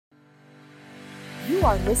You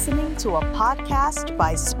are listening to a podcast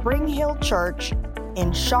by Spring Hill Church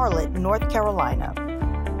in Charlotte, North Carolina.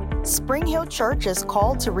 Spring Hill Church is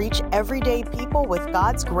called to reach everyday people with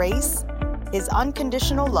God's grace, His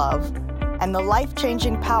unconditional love, and the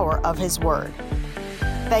life-changing power of His Word.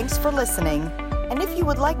 Thanks for listening, and if you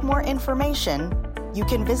would like more information, you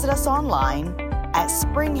can visit us online at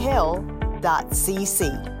springhill.cc.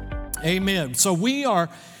 Amen. So we are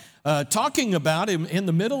talking about in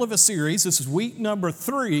the middle of a series. This is week number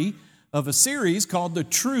 3 of a series called The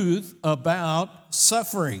Truth About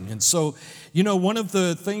Suffering. And so, you know, one of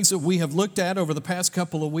the things that we have looked at over the past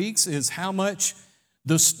couple of weeks is how much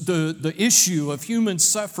the issue of human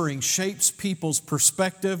suffering shapes people's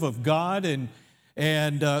perspective of God.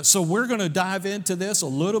 And so we're going to dive into this a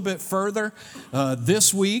little bit further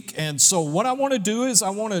this week. And so what I want to do is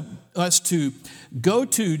I want us to go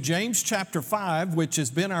to James chapter 5, which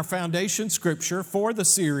has been our foundation scripture for the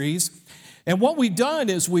series. And what we've done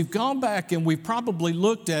is we've gone back and we've probably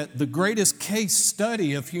looked at the greatest case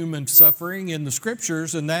study of human suffering in the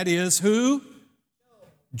scriptures, and that is who?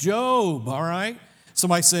 Job, all right?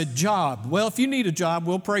 Somebody said Job. Well, if you need a job,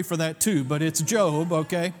 we'll pray for that too, but it's Job,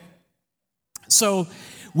 okay? So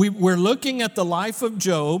we're looking at the life of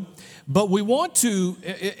Job, but we want to,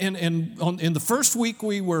 in the first week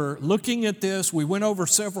we were looking at this, we went over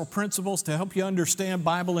several principles to help you understand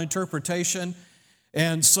Bible interpretation.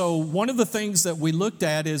 And so one of the things that we looked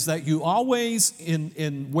at is that you always,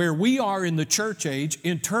 in where we are in the church age,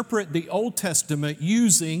 interpret the Old Testament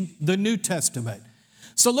using the New Testament.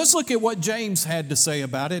 So let's look at what James had to say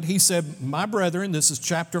about it. He said, "My brethren," this is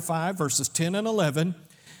chapter 5, verses 10 and 11,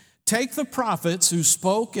 "take the prophets who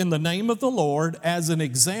spoke in the name of the Lord as an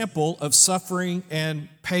example of suffering and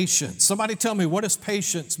patience." Somebody tell me, what does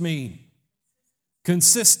patience mean?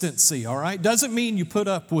 Consistency, all right? Doesn't mean you put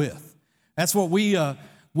up with. That's what we have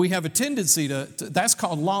a tendency to, that's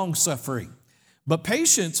called long suffering. But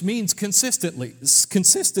patience means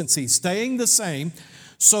consistency, staying the same.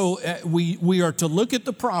 So we are to look at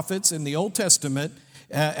the prophets in the Old Testament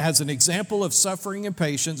as an example of suffering and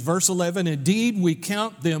patience. Verse 11, "Indeed, we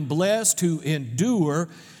count them blessed who endure.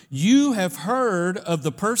 You have heard of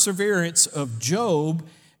the perseverance of Job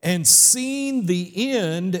and seen the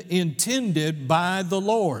end intended by the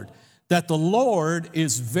Lord, that the Lord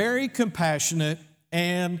is very compassionate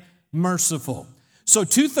and merciful." So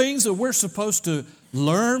 2 things that we're supposed to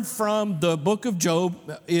learn from the book of Job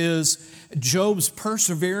is Job's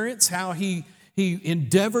perseverance, how he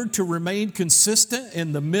endeavored to remain consistent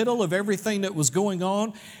in the middle of everything that was going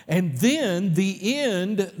on, and then the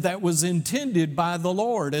end that was intended by the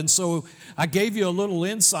Lord. And so I gave you a little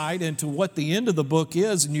insight into what the end of the book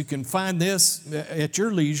is, and you can find this at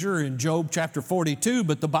your leisure in Job chapter 42.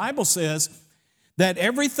 But the Bible says that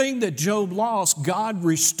everything that Job lost, God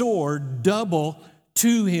restored double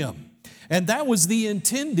to him. And that was the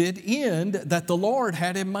intended end that the Lord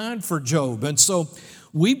had in mind for Job. And so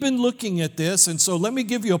we've been looking at this, and so let me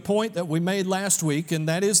give you a point that we made last week, and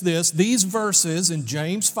that is this. These verses in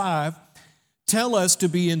James 5 tell us to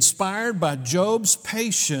be inspired by Job's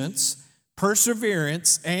patience,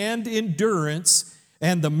 perseverance, and endurance,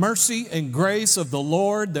 and the mercy and grace of the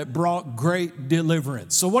Lord that brought great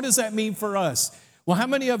deliverance. So what does that mean for us? Well, how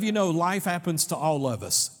many of you know life happens to all of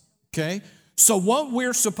us? Okay? So what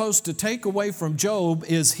we're supposed to take away from Job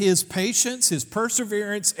is his patience, his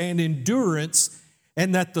perseverance, and endurance,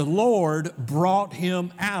 and that the Lord brought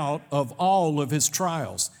him out of all of his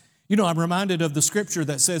trials. You know, I'm reminded of the scripture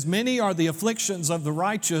that says, "Many are the afflictions of the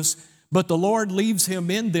righteous, but the Lord leaves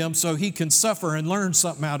him in them so he can suffer and learn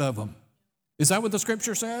something out of them." Is that what the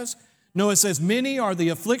scripture says? No, it says, "Many are the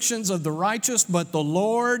afflictions of the righteous, but the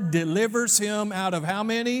Lord delivers him out of" how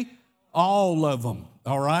many? All of them,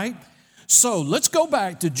 all right? So let's go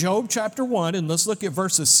back to Job chapter 1, and let's look at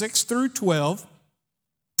verses 6 through 12,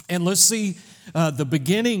 and let's see the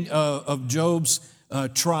beginning of Job's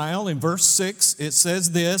trial. In verse 6, it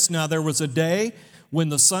says this, "Now there was a day when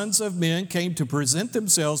the sons of men came to present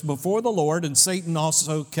themselves before the Lord, and Satan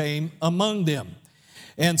also came among them."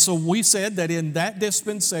 And so we said that in that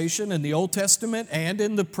dispensation, in the Old Testament and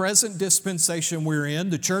in the present dispensation we're in,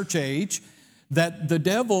 the church age, that the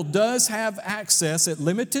devil does have access at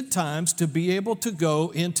limited times to be able to go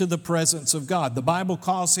into the presence of God. The Bible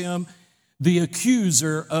calls him the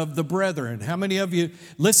accuser of the brethren. How many of you,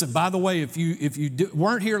 listen, by the way, if you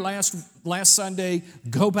weren't here last Sunday,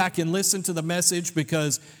 go back and listen to the message,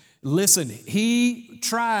 because listen, he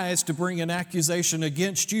tries to bring an accusation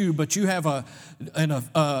against you, but you have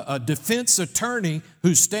a defense attorney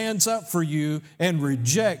who stands up for you and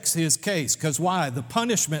rejects his case. Because why? The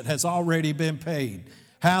punishment has already been paid.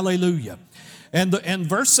 Hallelujah. And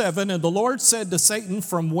verse 7, and the Lord said to Satan,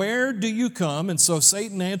 from where do you come? And so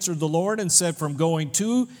Satan answered the Lord and said, from going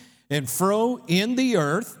to and fro in the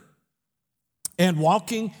earth and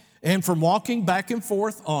from walking back and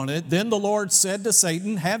forth on it. Then the Lord said to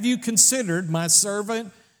Satan, have you considered my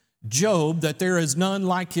servant Job, that there is none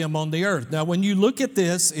like him on the earth? Now, when you look at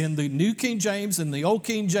this in the New King James and the Old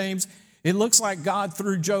King James, it looks like God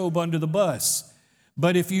threw Job under the bus.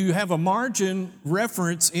 But if you have a margin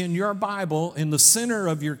reference in your Bible, in the center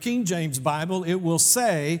of your King James Bible, it will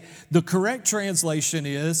say, the correct translation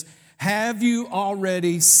is, have you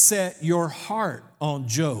already set your heart on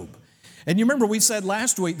Job? And you remember we said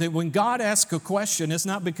last week that when God asks a question, it's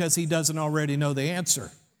not because he doesn't already know the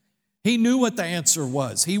answer. He knew what the answer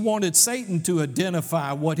was. He wanted Satan to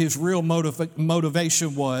identify what his real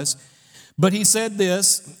motivation was. But he said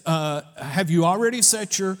this, have you already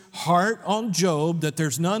set your heart on Job, that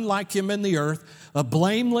there's none like him in the earth, a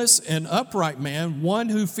blameless and upright man, one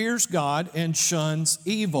who fears God and shuns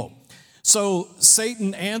evil? So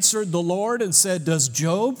Satan answered the Lord and said, does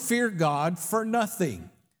Job fear God for nothing?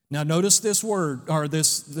 Now notice this word, or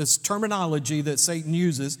this terminology that Satan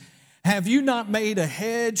uses. Have you not made a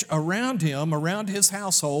hedge around him, around his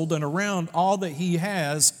household, and around all that he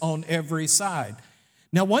has on every side?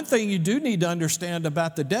 Now, one thing you do need to understand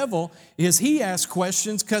about the devil is he asks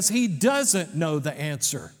questions because he doesn't know the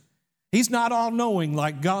answer. He's not all-knowing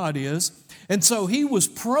like God is. And so he was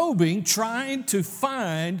probing, trying to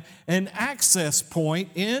find an access point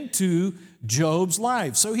into Job's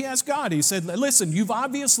life. So he asked God, he said, listen, you've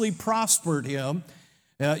obviously prospered him.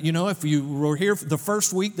 If you were here for the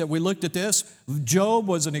first week that we looked at this, Job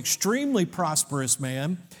was an extremely prosperous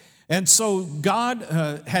man. And so God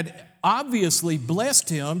had obviously blessed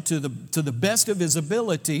him to the best of his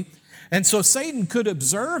ability. And so Satan could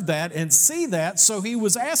observe that and see that. So he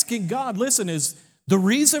was asking God, listen, is the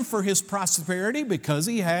reason for his prosperity because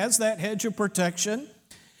he has that hedge of protection?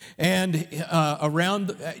 And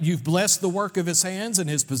you've blessed the work of his hands, and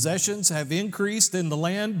his possessions have increased in the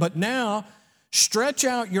land. But now stretch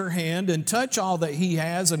out your hand and touch all that he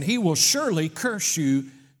has, and he will surely curse you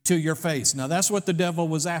to your face. Now that's what the devil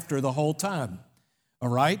was after the whole time. All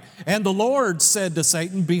right? And the Lord said to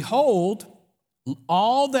Satan, behold,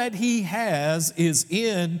 all that he has is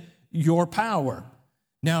in your power.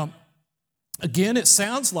 Now, again, it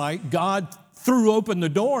sounds like God threw open the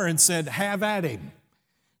door and said, have at him.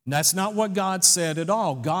 And that's not what God said at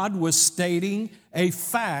all. God was stating a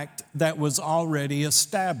fact that was already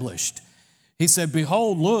established. He said,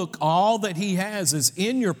 behold, look, all that he has is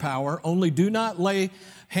in your power, only do not lay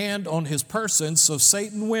hand on his person. So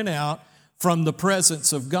Satan went out from the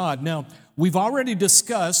presence of God. Now, we've already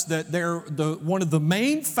discussed that one of the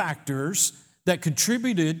main factors that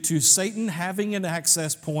contributed to Satan having an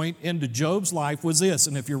access point into Job's life was this.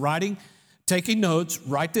 And if you're taking notes,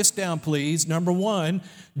 write this down, please. Number one,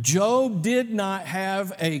 Job did not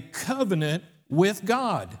have a covenant with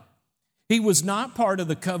God. He was not part of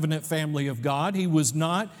the covenant family of God. He was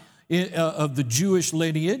not of the Jewish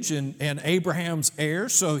lineage and Abraham's heir,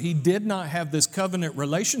 so he did not have this covenant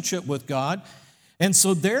relationship with God. And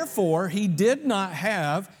so therefore, he did not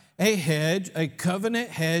have a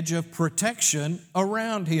covenant hedge of protection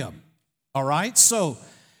around him. All right? So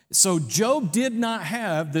Job did not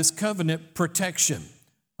have this covenant protection.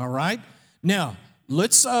 All right? Now,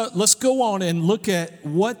 let's go on and look at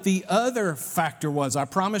what the other factor was. I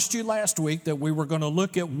promised you last week that we were going to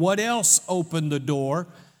look at what else opened the door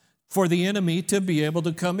for the enemy to be able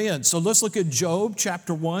to come in. So let's look at Job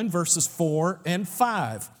chapter 1, verses 4 and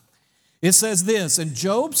 5. It says this, and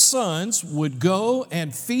Job's sons would go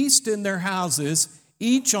and feast in their houses,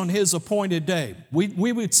 each on his appointed day.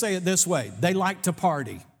 We would say it this way, they like to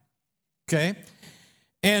party, okay?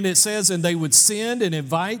 And it says, and they would send and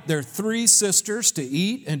invite their 3 sisters to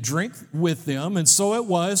eat and drink with them. And so it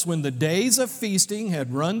was when the days of feasting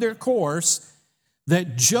had run their course,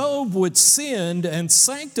 that Job would send and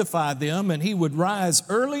sanctify them, and he would rise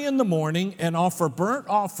early in the morning and offer burnt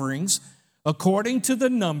offerings according to the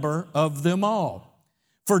number of them all.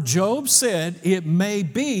 For Job said, it may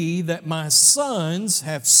be that my sons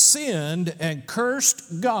have sinned and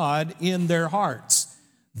cursed God in their hearts.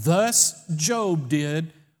 Thus Job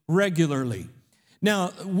did regularly.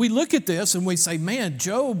 Now, we look at this and we say, man,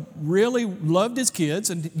 Job really loved his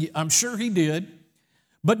kids, and I'm sure he did.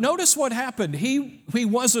 But notice what happened. He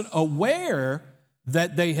wasn't aware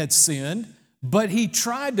that they had sinned, but he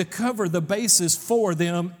tried to cover the bases for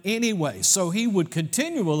them anyway. So he would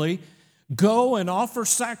continually go and offer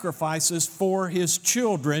sacrifices for his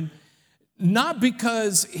children, not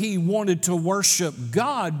because he wanted to worship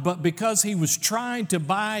God, but because he was trying to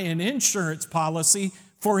buy an insurance policy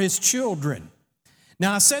for his children.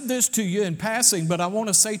 Now, I said this to you in passing, but I want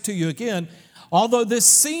to say to you again, although this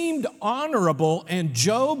seemed honorable and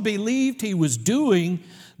Job believed he was doing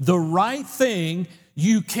the right thing,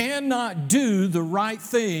 you cannot do the right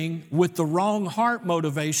thing with the wrong heart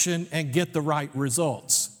motivation and get the right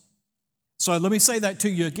results. So let me say that to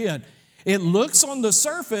you again. It looks on the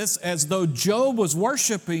surface as though Job was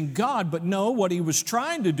worshiping God, but no, what he was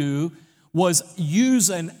trying to do was use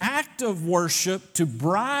an act of worship to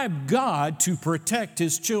bribe God to protect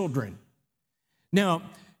his children. Now,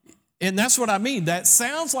 and that's what I mean. That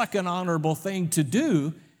sounds like an honorable thing to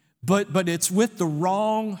do, but it's with the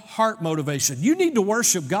wrong heart motivation. You need to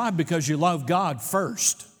worship God because you love God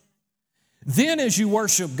first. Then as you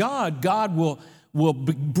worship God, God will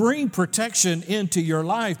bring protection into your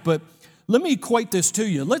life. But let me equate this to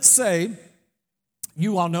you. Let's say,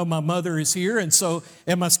 you all know my mother is here and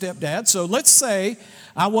my stepdad. So let's say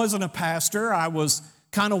I wasn't a pastor. I was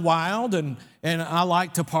kind of wild and I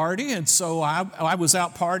like to party. And so I was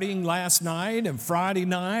out partying last night and Friday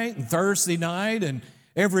night and Thursday night and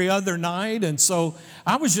every other night. And so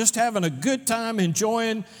I was just having a good time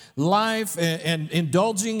enjoying life and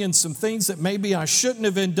indulging in some things that maybe I shouldn't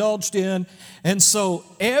have indulged in. And so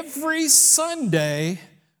every Sunday,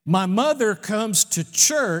 my mother comes to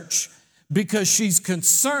church because she's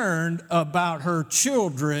concerned about her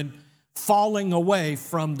children falling away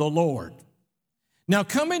from the Lord. Now,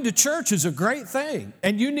 coming to church is a great thing,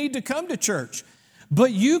 and you need to come to church.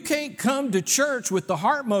 But you can't come to church with the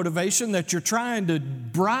heart motivation that you're trying to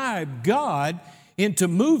bribe God into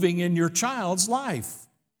moving in your child's life.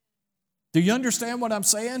 Do you understand what I'm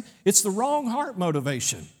saying? It's the wrong heart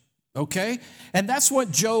motivation, okay? And that's what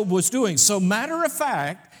Job was doing. So, matter of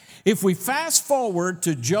fact, if we fast forward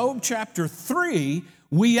to Job chapter 3,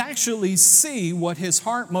 we actually see what his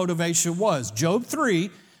heart motivation was. Job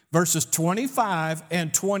 3, verses 25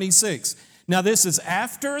 and 26. Now, this is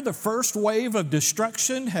after the first wave of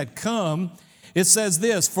destruction had come. It says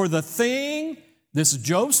this, this is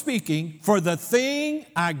Job speaking, for the thing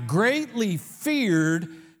I greatly feared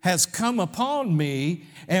has come upon me,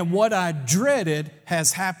 and what I dreaded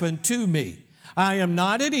has happened to me. I am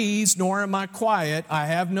not at ease, nor am I quiet. I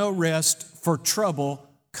have no rest, for trouble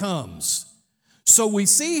comes. So we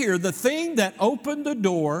see here the thing that opened the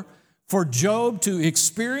door for Job to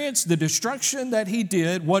experience the destruction that he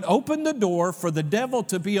did, what opened the door for the devil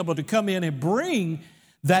to be able to come in and bring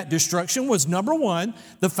that destruction was, number one,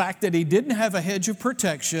 the fact that he didn't have a hedge of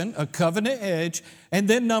protection, a covenant edge, and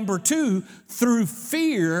then number two, through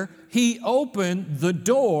fear, he opened the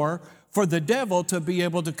door for the devil to be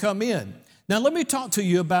able to come in. Now, let me talk to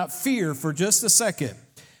you about fear for just a second.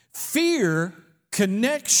 Fear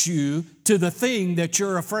connects you to the thing that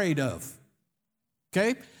you're afraid of.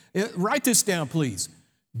 Okay? Write this down, please.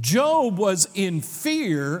 Job was in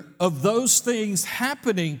fear of those things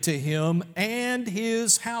happening to him and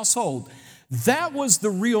his household. That was the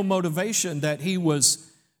real motivation that he was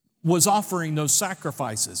offering those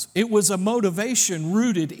sacrifices. It was a motivation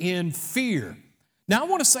rooted in fear. Now, I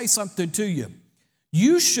want to say something to you.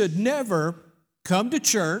 You should never come to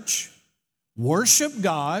church, worship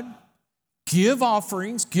God, give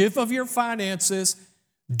offerings, give of your finances,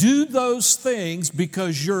 do those things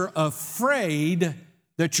because you're afraid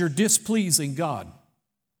that you're displeasing God.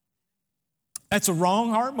 That's a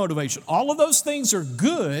wrong heart motivation. All of those things are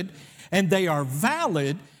good and they are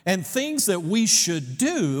valid and things that we should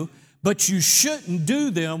do, but you shouldn't do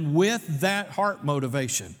them with that heart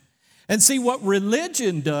motivation. And see what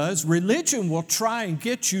religion does, religion will try and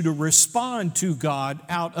get you to respond to God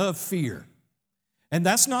out of fear. And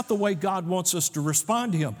that's not the way God wants us to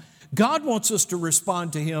respond to Him. God wants us to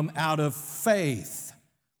respond to Him out of faith.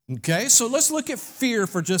 Okay, so let's look at fear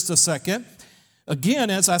for just a second. Again,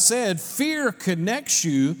 as I said, fear connects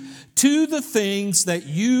you to the things that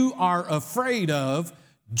you are afraid of,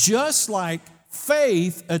 just like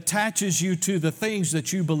faith attaches you to the things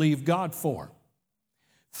that you believe God for.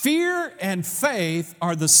 Fear and faith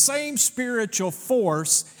are the same spiritual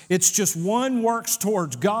force. It's just one works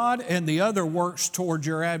towards God and the other works towards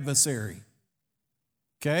your adversary.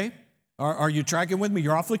 Okay? Are you tracking with me?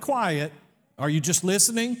 You're awfully quiet. Are you just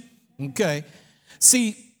listening? Okay.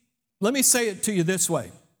 See, let me say it to you this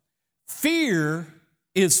way. Fear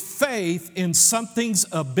is faith in something's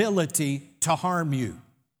ability to harm you.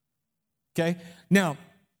 Okay? Now,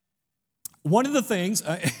 one of the things,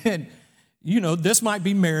 and you know, this might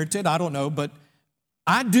be merited, I don't know, but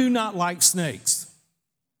I do not like snakes.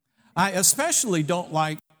 I especially don't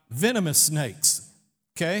like venomous snakes,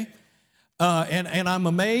 okay? And I'm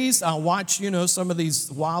amazed. I'll watch, you know, some of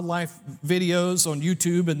these wildlife videos on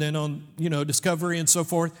YouTube and then on, you know, Discovery and so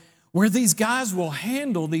forth, where these guys will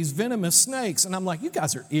handle these venomous snakes. And I'm like, you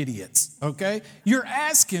guys are idiots, okay? You're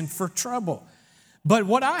asking for trouble. But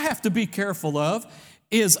what I have to be careful of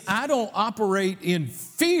is I don't operate in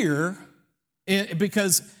fear,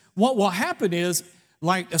 because what will happen is,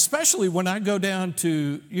 like, especially when I go down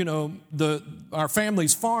to, our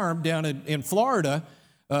family's farm down in Florida,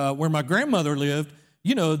 where my grandmother lived,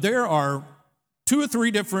 there are 2 or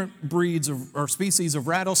 3 different breeds or species of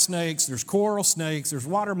rattlesnakes. There's coral snakes, there's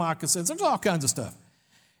water moccasins, there's all kinds of stuff.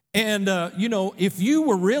 And, if you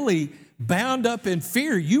were really bound up in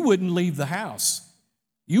fear, you wouldn't leave the house.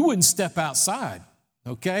 You wouldn't step outside,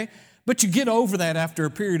 okay? But you get over that after a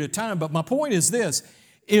period of time. But my point is this: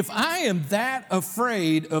 if I am that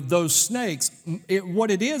afraid of those snakes, what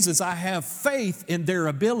it is I have faith in their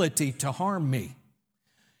ability to harm me.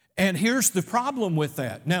 And here's the problem with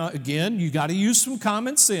that. Now, again, you got to use some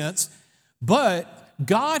common sense, but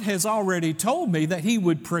God has already told me that He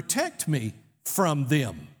would protect me from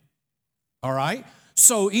them. All right?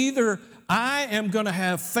 So either I am going to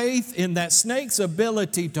have faith in that snake's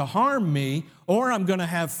ability to harm me, or I'm going to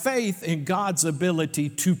have faith in God's ability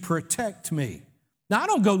to protect me. Now, I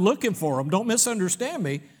don't go looking for them, don't misunderstand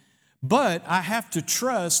me, but I have to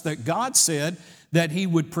trust that God said that He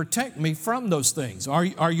would protect me from those things.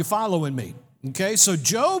 Are you following me? Okay, so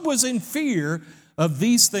Job was in fear of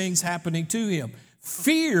these things happening to him.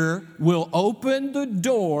 Fear will open the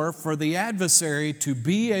door for the adversary to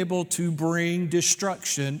be able to bring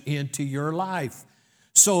destruction into your life.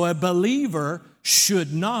 So a believer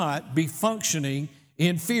should not be functioning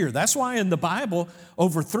in fear. That's why in the Bible,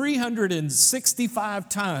 over 365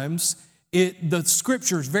 times, the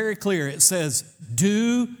scripture is very clear. It says,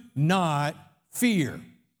 do not fear,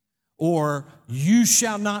 or you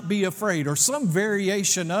shall not be afraid, or some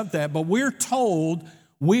variation of that. But we're told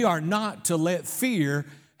we are not to let fear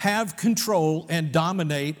have control and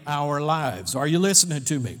dominate our lives. Are you listening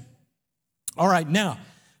to me? All right, now,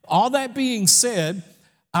 all that being said,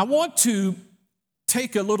 I want to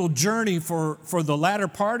take a little journey for the latter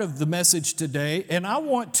part of the message today, and I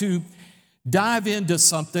want to dive into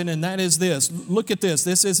something, and that is this. Look at this.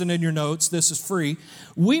 This isn't in your notes. This is free.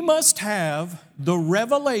 We must have the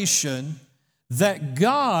revelation that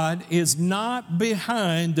God is not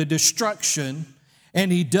behind the destruction,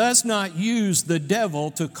 and He does not use the devil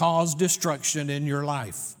to cause destruction in your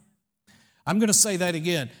life. I'm going to say that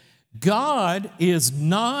again. God is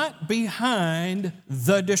not behind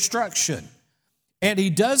the destruction, and He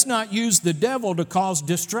does not use the devil to cause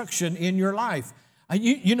destruction in your life.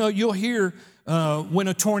 You'll hear when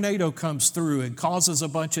a tornado comes through and causes a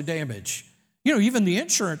bunch of damage. Even the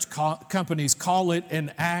insurance companies call it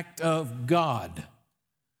an act of God.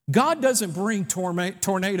 God doesn't bring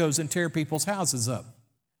tornadoes and tear people's houses up.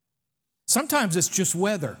 Sometimes it's just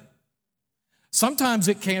weather. Sometimes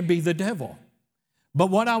it can be the devil. But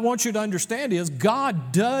what I want you to understand is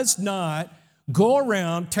God does not go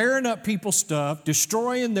around tearing up people's stuff,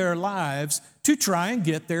 destroying their lives to try and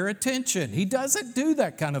get their attention. He doesn't do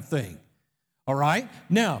that kind of thing. All right?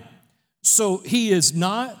 Now, so He is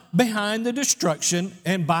not behind the destruction.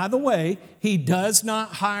 And by the way, He does not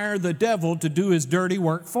hire the devil to do his dirty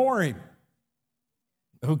work for Him.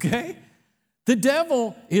 Okay? The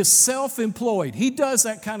devil is self-employed. He does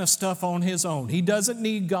that kind of stuff on his own. He doesn't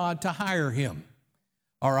need God to hire him.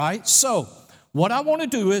 All right? So, what I want to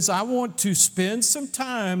do is I want to spend some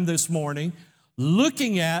time this morning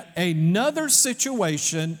looking at another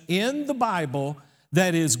situation in the Bible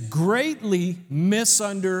that is greatly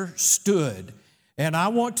misunderstood. And I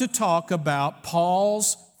want to talk about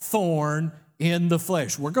Paul's thorn in the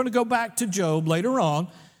flesh. We're going to go back to Job later on,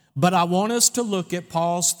 but I want us to look at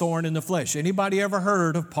Paul's thorn in the flesh. Anybody ever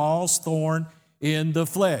heard of Paul's thorn in the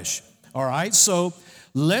flesh? All right, so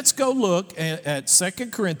let's go look at 2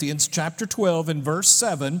 Corinthians chapter 12 and verse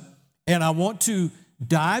 7, and I want to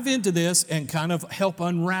dive into this and kind of help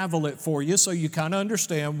unravel it for you so you kind of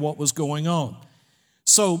understand what was going on.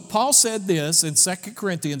 So Paul said this in 2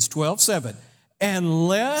 Corinthians 12:7, "And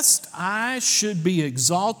lest I should be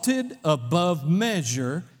exalted above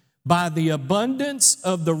measure by the abundance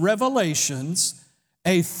of the revelations,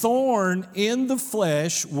 a thorn in the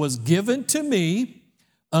flesh was given to me,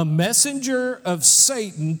 a messenger of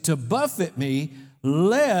Satan to buffet me,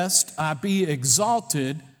 lest I be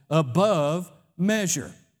exalted above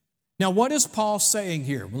measure." Now, what is Paul saying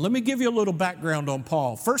here? Well, let me give you a little background on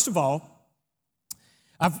Paul. First of all,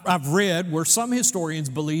 I've read where some historians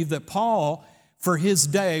believe that Paul, for his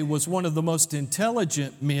day, was one of the most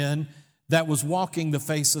intelligent men that was walking the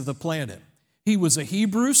face of the planet. He was a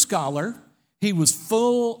Hebrew scholar. He was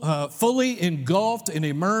fully engulfed and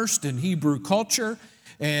immersed in Hebrew culture.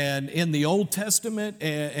 and in the Old Testament,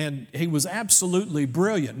 and he was absolutely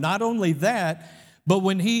brilliant. Not only that, but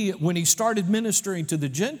when he started ministering to the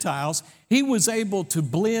Gentiles, he was able to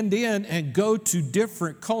blend in and go to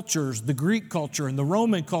different cultures, the Greek culture and the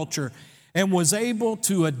Roman culture, and was able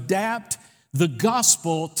to adapt the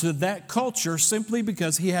gospel to that culture simply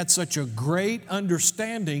because he had such a great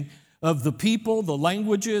understanding of the people, the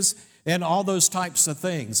languages, and all those types of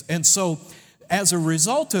things. And so as a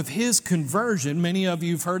result of his conversion, many of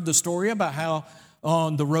you have heard the story about how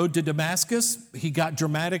on the road to Damascus, he got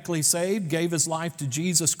dramatically saved, gave his life to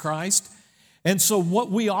Jesus Christ. And so what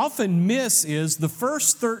we often miss is the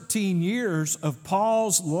first 13 years of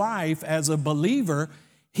Paul's life as a believer,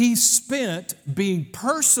 he spent being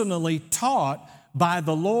personally taught by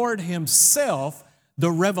the Lord himself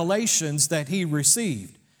the revelations that he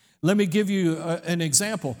received. Let me give you an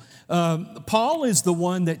example. Paul is the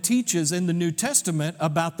one that teaches in the New Testament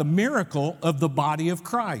about the miracle of the body of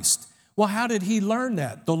Christ. Well, how did he learn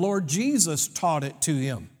that? The Lord Jesus taught it to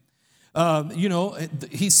him.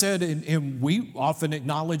 He said, and we often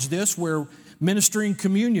acknowledge this, where ministering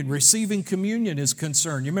communion, receiving communion is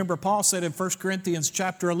concerned. You remember Paul said in 1 Corinthians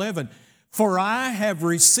chapter 11, "For I have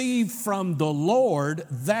received from the Lord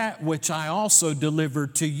that which I also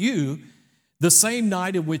delivered to you. The same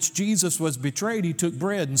night in which Jesus was betrayed, he took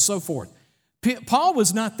bread," and so forth. Paul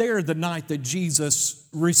was not there the night that Jesus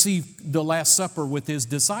received the Last Supper with his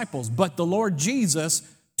disciples, but the Lord Jesus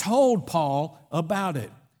told Paul about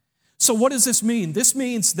it. So what does this mean? This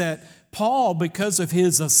means that Paul, because of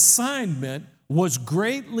his assignment, was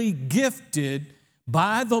greatly gifted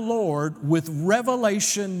by the Lord with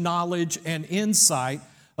revelation, knowledge, and insight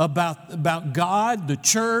about God, the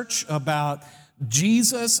church, about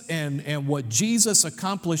Jesus and what Jesus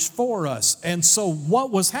accomplished for us. And so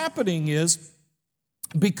what was happening is,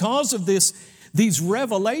 because of these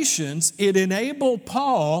revelations, it enabled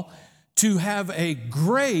Paul to have a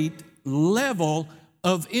great level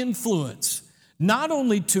of influence, not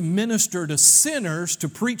only to minister to sinners, to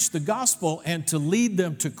preach the gospel and to lead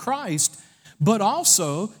them to Christ, but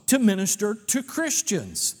also to minister to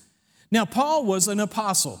Christians. Now, Paul was an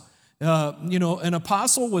apostle. An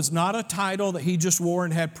apostle was not a title that he just wore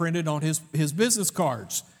and had printed on his business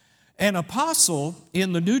cards. An apostle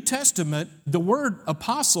in the New Testament, the word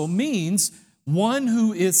apostle means one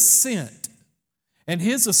who is sent. And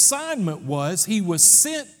his assignment was he was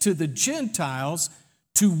sent to the Gentiles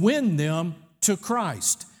to win them to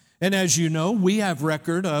Christ. And as you know, we have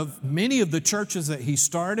record of many of the churches that he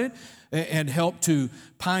started and helped to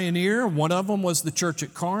pioneer. One of them was the church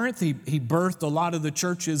at Corinth. He birthed a lot of the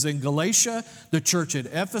churches in Galatia, the church at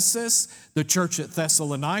Ephesus, the church at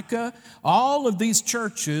Thessalonica. All of these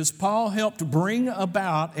churches, Paul helped bring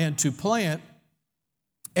about and to plant.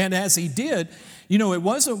 And as he did, it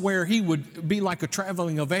wasn't where he would be like a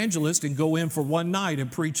traveling evangelist and go in for one night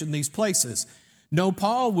and preach in these places. No,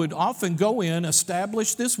 Paul would often go in,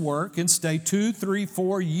 establish this work, and stay 2, 3,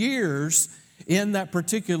 4 years in that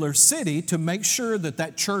particular city to make sure that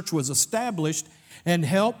that church was established and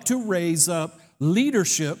help to raise up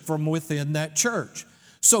leadership from within that church.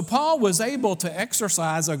 So Paul was able to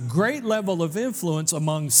exercise a great level of influence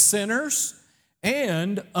among sinners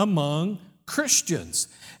and among Christians.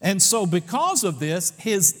 And so because of this,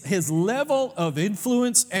 his level of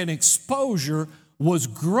influence and exposure was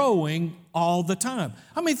growing all the time.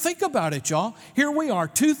 I mean, think about it, y'all. Here we are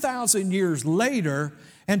 2,000 years later,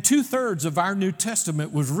 and 2/3 of our New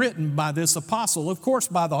Testament was written by this apostle, of course,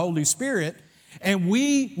 by the Holy Spirit, and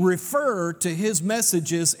we refer to his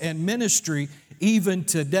messages and ministry even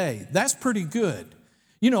today. That's pretty good.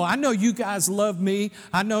 I know you guys love me.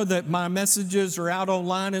 I know that my messages are out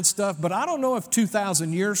online and stuff, but I don't know if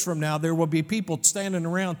 2,000 years from now there will be people standing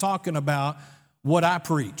around talking about what I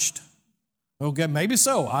preached. Okay, maybe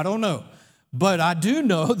so. I don't know. But I do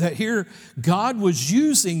know that here God was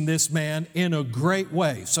using this man in a great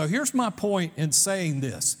way. So here's my point in saying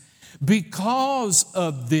this. Because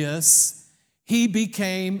of this, he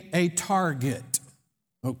became a target.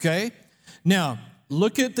 Okay? Now,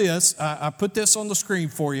 look at this. I put this on the screen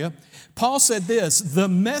for you. Paul said this, the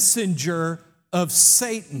messenger of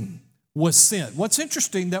Satan was sent. What's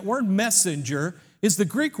interesting, that word messenger is the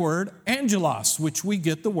Greek word angelos, which we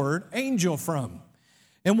get the word angel from.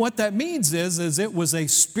 And what that means is it was a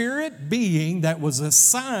spirit being that was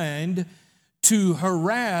assigned to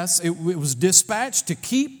harass, it was dispatched to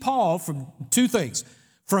keep Paul from two things,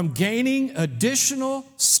 from gaining additional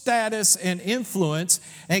status and influence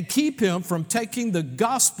and keep him from taking the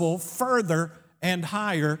gospel further and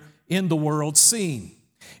higher in the world scene.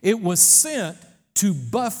 It was sent to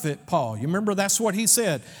buffet Paul. You remember that's what he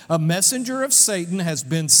said. A messenger of Satan has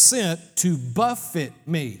been sent to buffet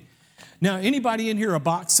me. Now, anybody in here a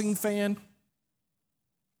boxing fan?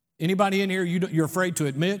 Anybody in here, you're afraid to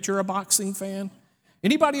admit you're a boxing fan?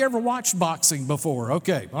 Anybody ever watched boxing before?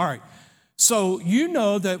 Okay, all right. So you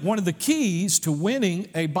know that one of the keys to winning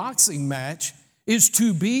a boxing match is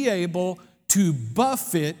to be able to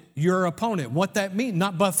buffet your opponent. What that means,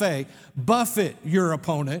 not buffet, buffet your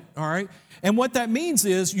opponent, all right? And what that means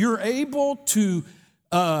is you're able to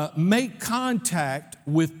make contact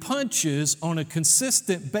with punches on a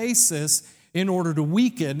consistent basis in order to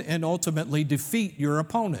weaken and ultimately defeat your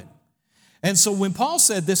opponent. And so when Paul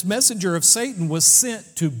said this messenger of Satan was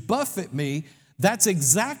sent to buffet me, that's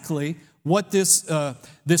exactly what this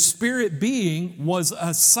spirit being was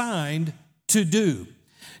assigned to do.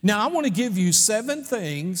 Now, I want to give you 7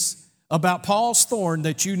 things about Paul's thorn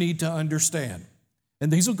that you need to understand.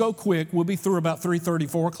 And these will go quick. We'll be through about 3:30,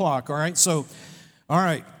 4 o'clock, all right? So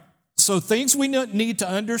things we need to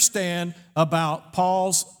understand about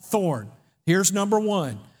Paul's thorn. Here's number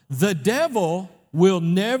 1. The devil will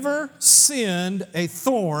never send a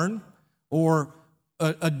thorn or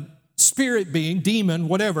a spirit being, demon,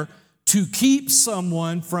 whatever, to keep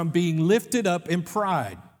someone from being lifted up in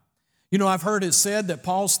pride. You know, I've heard it said that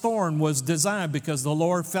Paul's thorn was designed because the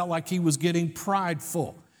Lord felt like he was getting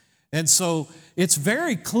prideful. And so it's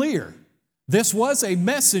very clear this was a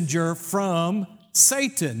messenger from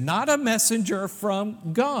Satan, not a messenger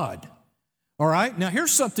from God. All right? Now,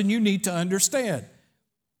 here's something you need to understand.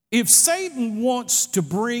 If Satan wants to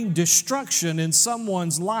bring destruction in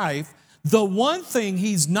someone's life, the one thing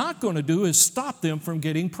he's not going to do is stop them from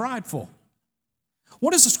getting prideful.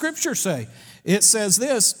 What does the scripture say? It says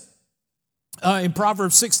this in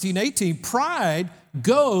Proverbs 16:18, pride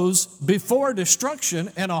goes before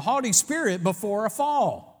destruction and a haughty spirit before a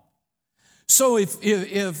fall. So if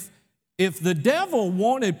the devil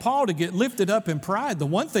wanted Paul to get lifted up in pride, the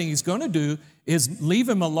one thing he's going to do is leave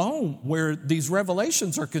him alone where these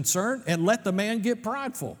revelations are concerned and let the man get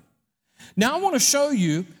prideful. Now I want to show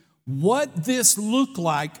you what this looked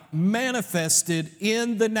like manifested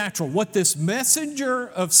in the natural, what this messenger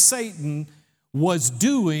of Satan was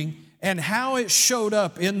doing and how it showed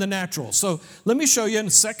up in the natural. So let me show you in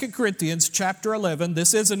 2 Corinthians chapter 11.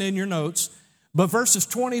 This isn't in your notes, but verses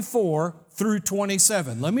 24 through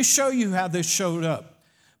 27. Let me show you how this showed up.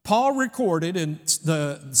 Paul recorded in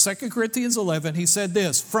the 2 Corinthians 11, he said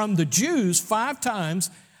this, from the Jews 5 times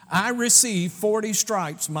I received 40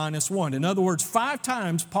 stripes minus 1. In other words, 5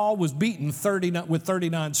 times Paul was beaten with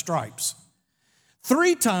 39 stripes.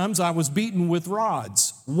 3 times I was beaten with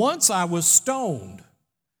rods. Once I was stoned.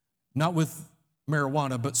 Not with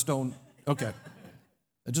marijuana, but stoned. Okay.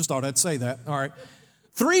 I just thought I'd say that. All right.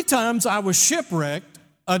 3 times I was shipwrecked.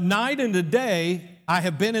 A night and a day I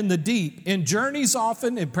have been in the deep, in journeys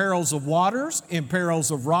often, in perils of waters, in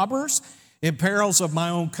perils of robbers, in perils of my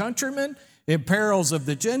own countrymen, in perils of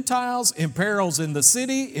the Gentiles, in perils in the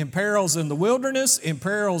city, in perils in the wilderness, in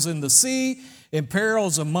perils in the sea, in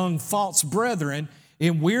perils among false brethren,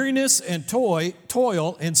 in weariness and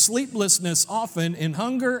toil, in sleeplessness often, in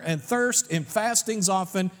hunger and thirst, in fastings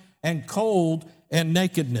often, and cold and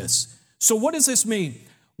nakedness. So what does this mean?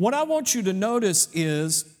 What I want you to notice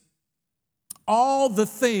is all the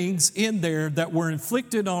things in there that were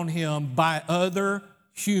inflicted on him by other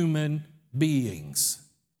human beings.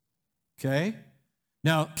 Okay?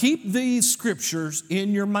 Now, keep these scriptures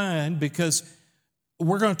in your mind because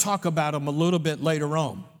we're going to talk about them a little bit later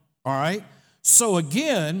on. All right? So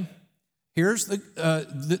again, here's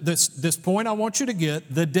this point I want you to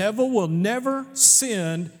get. The devil will never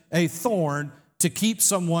send a thorn to keep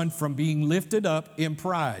someone from being lifted up in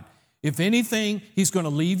pride. If anything, he's going to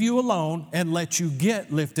leave you alone and let you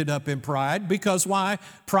get lifted up in pride. Because why?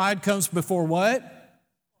 Pride comes before what?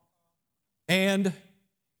 And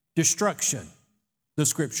destruction, the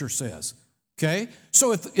scripture says. Okay?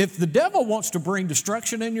 So if the devil wants to bring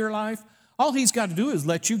destruction in your life, all he's got to do is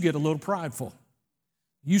let you get a little prideful.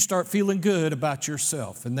 You start feeling good about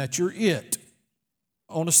yourself and that you're it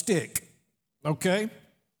on a stick. Okay?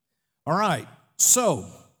 All right. So,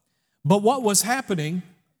 but what was happening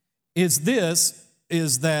is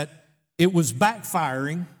that it was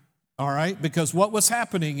backfiring, all right? Because what was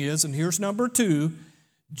happening is, and here's number 2,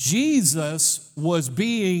 Jesus was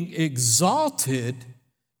being exalted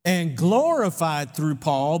and glorified through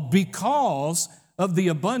Paul because of the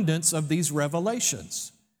abundance of these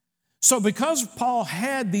revelations. So because Paul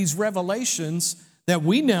had these revelations that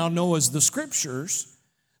we now know as the scriptures,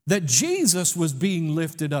 that Jesus was being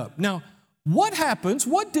lifted up. Now, what happens?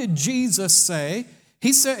 What did Jesus say?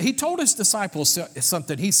 He told his disciples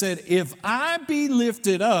something. He said, if I be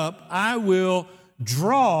lifted up, I will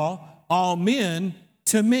draw all men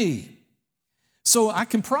to me. So I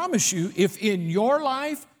can promise you, if in your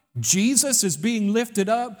life Jesus is being lifted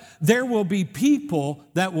up, there will be people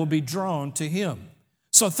that will be drawn to him.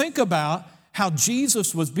 So think about how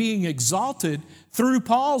Jesus was being exalted through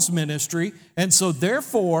Paul's ministry. And so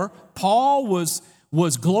therefore, Paul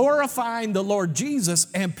was glorifying the Lord Jesus,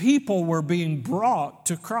 and people were being brought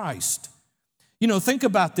to Christ. You know, think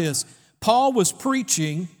about this. Paul was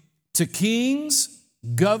preaching to kings,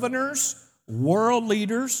 governors, world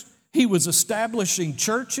leaders. He was establishing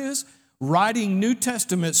churches, writing New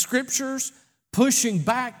Testament scriptures, pushing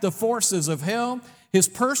back the forces of hell. His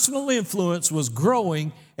personal influence was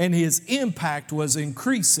growing, and his impact was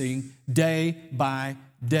increasing day by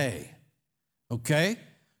day. Okay?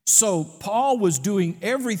 So Paul was doing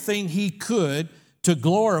everything he could to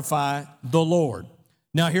glorify the Lord.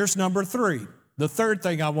 Now here's number 3. The third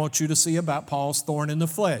thing I want you to see about Paul's thorn in the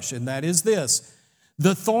flesh, and that is this.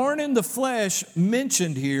 The thorn in the flesh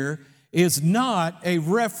mentioned here is not a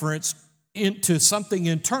reference into something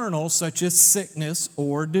internal such as sickness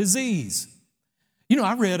or disease. You know,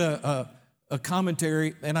 I read a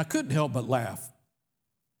commentary, and I couldn't help but laugh.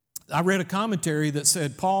 I read a commentary that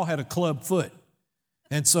said Paul had a club foot.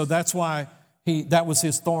 And so that's why that was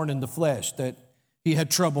his thorn in the flesh, that he had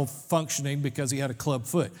trouble functioning because he had a club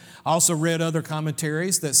foot. I also read other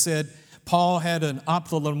commentaries that said Paul had an eye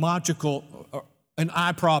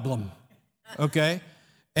problem, okay?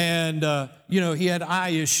 And, he had eye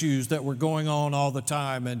issues that were going on all the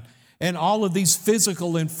time and all of these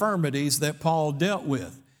physical infirmities that Paul dealt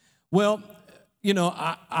with. Well,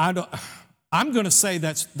 I'm going to say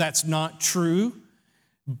that's not true.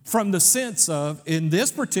 From the sense of, in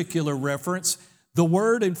this particular reference, the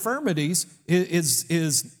word infirmities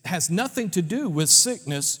has nothing to do with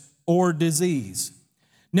sickness or disease.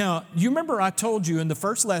 Now, you remember I told you in the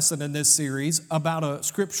first lesson in this series about a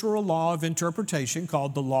scriptural law of interpretation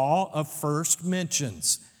called the law of first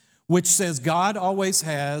mentions, which says God always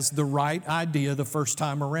has the right idea the first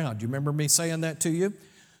time around. You remember me saying that to you?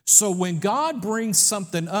 So when God brings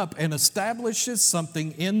something up and establishes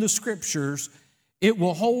something in the scriptures, it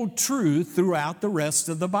will hold true throughout the rest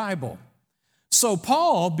of the Bible. So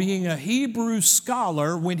Paul, being a Hebrew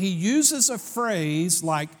scholar, when he uses a phrase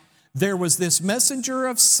like, there was this messenger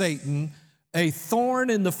of Satan, a thorn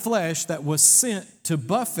in the flesh that was sent to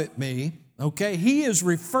buffet me, okay, he is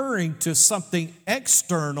referring to something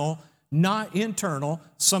external, not internal,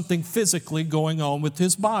 something physically going on with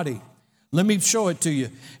his body. Let me show it to you.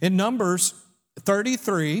 In Numbers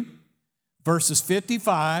 33, verses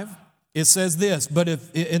 55, it says this,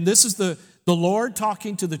 and this is the Lord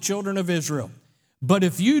talking to the children of Israel. But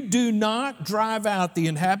if you do not drive out the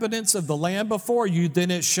inhabitants of the land before you,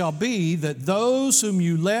 then it shall be that those whom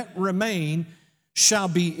you let remain shall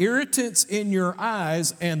be irritants in your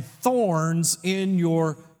eyes and thorns in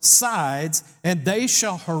your sides, and they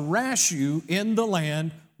shall harass you in the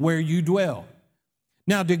land where you dwell.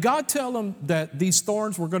 Now, did God tell them that these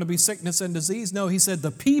thorns were going to be sickness and disease? No, he said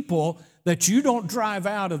the people that you don't drive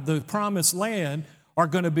out of the promised land are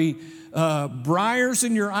going to be briars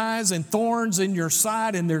in your eyes and thorns in your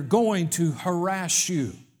side, and they're going to harass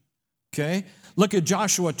you. Okay? Look at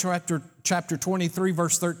Joshua chapter 23,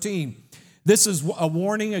 verse 13. This is a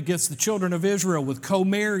warning against the children of Israel with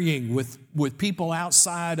co-marrying with people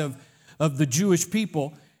outside of the Jewish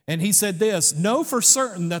people. And he said this, know for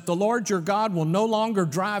certain that the Lord your God will no longer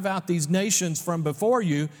drive out these nations from before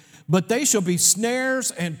you, but they shall be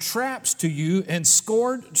snares and traps to you and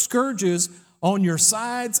scourges on your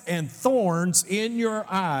sides and thorns in your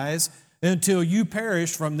eyes until you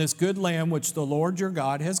perish from this good land which the Lord your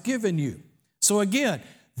God has given you. So again,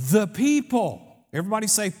 the people, everybody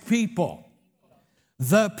say people.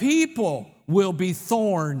 The people will be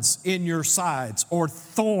thorns in your sides or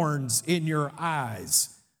thorns in your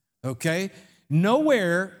eyes. Okay?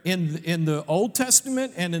 Nowhere in the Old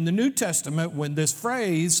Testament and in the New Testament, when this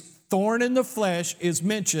phrase, thorn in the flesh, is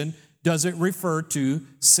mentioned, does it refer to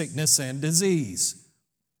sickness and disease.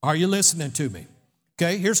 Are you listening to me?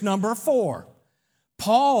 Okay, here's number 4.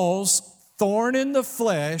 Paul's thorn in the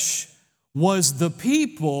flesh was the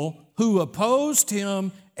people who opposed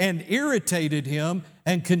him and irritated him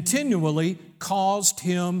and continually caused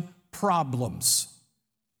him problems.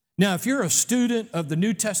 Now, if you're a student of the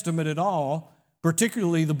New Testament at all,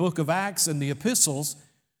 particularly the book of Acts and the epistles,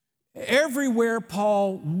 everywhere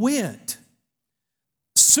Paul went,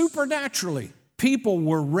 supernaturally, people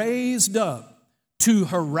were raised up to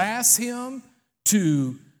harass him,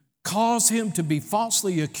 to cause him to be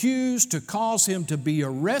falsely accused, to cause him to be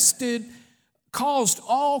arrested, caused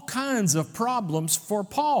all kinds of problems for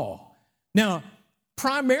Paul. Now,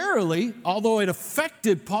 primarily, although it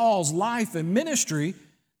affected Paul's life and ministry,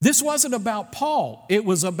 this wasn't about Paul. It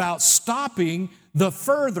was about stopping the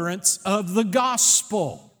furtherance of the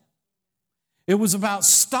gospel. It was about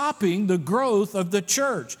stopping the growth of the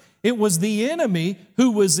church. It was the enemy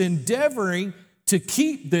who was endeavoring to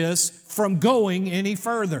keep this from going any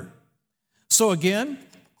further. So again,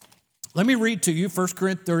 let me read to you 2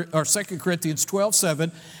 Corinthians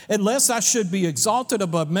 12:7. Unless I should be exalted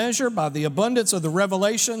above measure by the abundance of the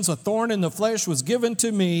revelations, a thorn in the flesh was given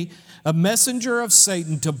to me, a messenger of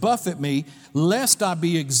Satan to buffet me, lest I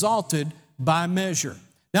be exalted by measure.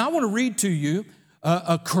 Now I want to read to you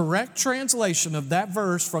a correct translation of that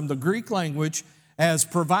verse from the Greek language as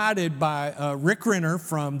provided by Rick Renner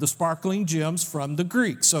from the Sparkling Gems from the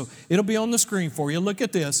Greek. So it'll be on the screen for you. Look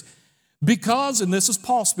at this. Because, and this is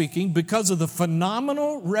Paul speaking, because of the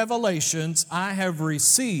phenomenal revelations I have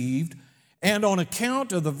received, and on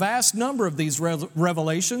account of the vast number of these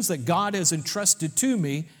revelations that God has entrusted to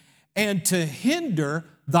me, and to hinder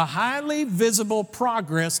the highly visible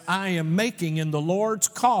progress I am making in the Lord's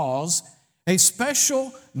cause, a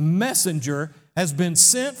special messenger has been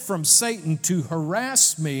sent from Satan to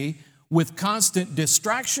harass me with constant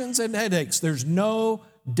distractions and headaches. There's no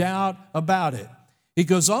doubt about it. He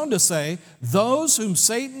goes on to say, those whom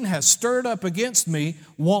Satan has stirred up against me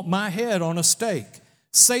want my head on a stake.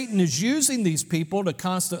 Satan is using these people to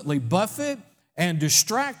constantly buffet and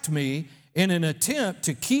distract me in an attempt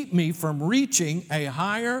to keep me from reaching a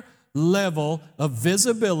higher level of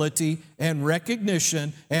visibility and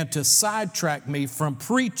recognition and to sidetrack me from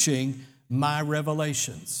preaching my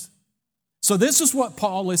revelations. So this is what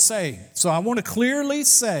Paul is saying. So I want to clearly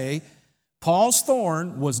say Paul's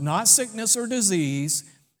thorn was not sickness or disease.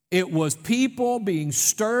 It was people being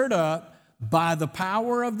stirred up by the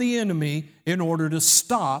power of the enemy in order to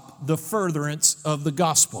stop the furtherance of the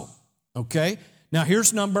gospel. Okay? Now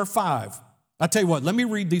here's number 5. I tell you what, let me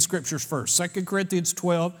read these scriptures first. 2 Corinthians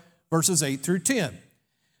 12, verses 8 through 10.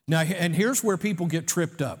 Now, and here's where people get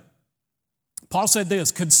tripped up. Paul said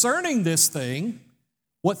this, concerning this thing,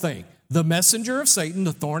 what thing? The messenger of Satan,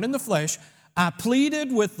 the thorn in the flesh, I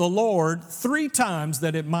pleaded with the Lord 3 times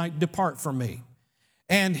that it might depart from me.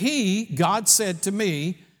 And God said to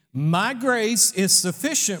me, my grace is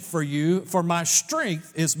sufficient for you, for my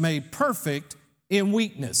strength is made perfect in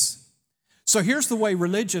weakness. So here's the way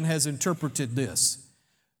religion has interpreted this.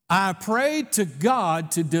 I prayed to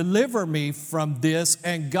God to deliver me from this,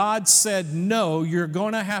 and God said, no, you're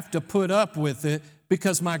going to have to put up with it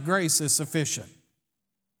because my grace is sufficient.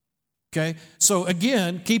 Okay, so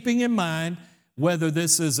again, keeping in mind whether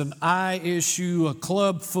this is an eye issue, a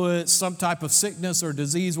club foot, some type of sickness or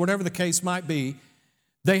disease, whatever the case might be,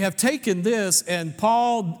 they have taken this and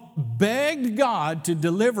Paul begged God to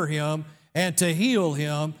deliver him and to heal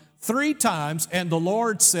him 3 times, and the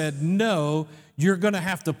Lord said, no, you're going to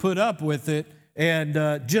have to put up with it,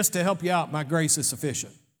 and just to help you out, my grace is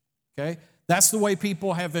sufficient. Okay, that's the way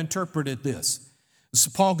people have interpreted this.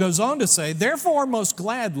 So Paul goes on to say, therefore, most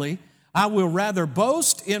gladly, I will rather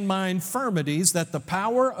boast in my infirmities that the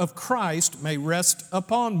power of Christ may rest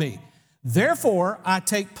upon me. Therefore, I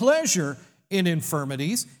take pleasure in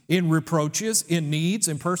infirmities, in reproaches, in needs,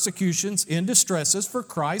 in persecutions, in distresses for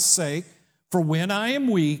Christ's sake. For when I am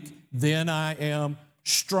weak, then I am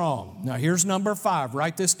strong. Now here's number 5.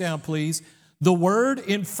 Write this down, please. The word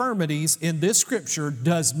infirmities in this scripture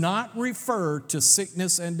does not refer to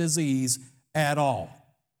sickness and disease at all.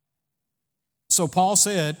 So Paul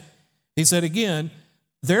said, he said again,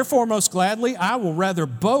 therefore, most gladly, I will rather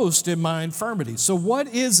boast in my infirmity. So what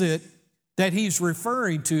is it that he's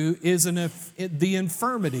referring to is the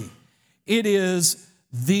infirmity? It is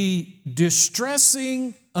the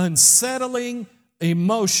distressing, unsettling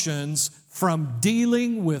emotions from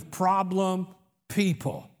dealing with problem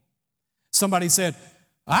people. Somebody said,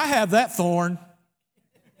 I have that thorn.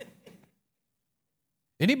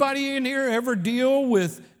 Anybody in here ever deal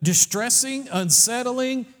with distressing,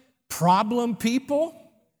 unsettling problem people?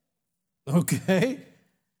 Okay,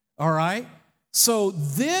 all right. So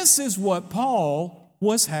this is what Paul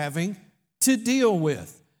was having to deal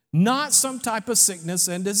with, not some type of sickness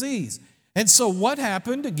and disease. And so what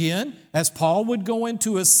happened, again, as Paul would go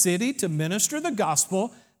into a city to minister the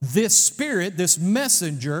gospel, this spirit, this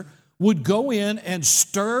messenger, would go in and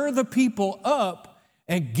stir the people up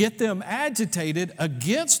and get them agitated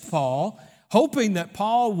against Paul, hoping that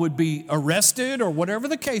Paul would be arrested or whatever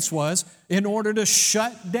the case was in order to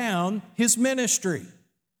shut down his ministry.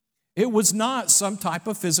 It was not some type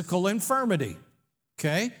of physical infirmity.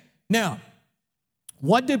 Okay? Now,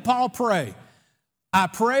 what did Paul pray? I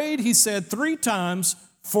prayed, he said, 3 times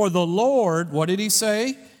for the Lord. What did he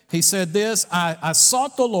say? He said this, I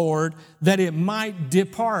sought the Lord that it might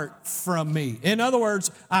depart from me. In other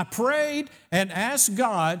words, I prayed and asked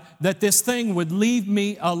God that this thing would leave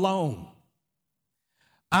me alone.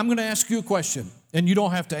 I'm going to ask you a question, and you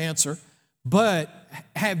don't have to answer, but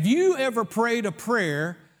have you ever prayed a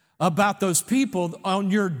prayer about those people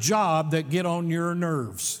on your job that get on your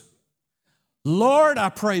nerves? Lord, I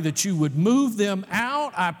pray that you would move them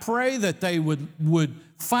out. I pray that they would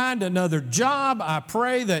find another job. I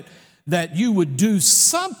pray that you would do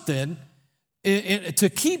something to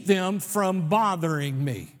keep them from bothering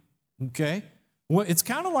me. Okay? Well, it's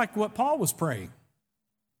kind of like what Paul was praying.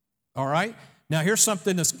 All right? Now, here's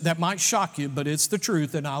something that might shock you, but it's the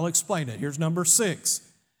truth, and I'll explain it. Here's number 6.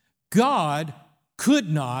 God could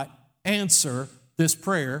not answer this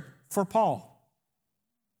prayer for Paul.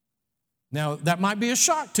 Now, that might be a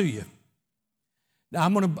shock to you. Now,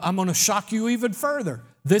 I'm going to shock you even further.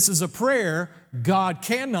 This is a prayer God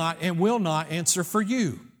cannot and will not answer for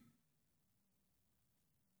you.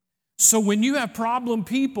 So when you have problem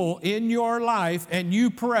people in your life and you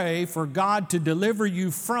pray for God to deliver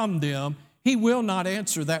you from them, He will not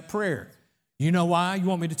answer that prayer. You know why? You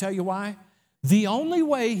want me to tell you why? The only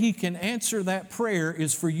way He can answer that prayer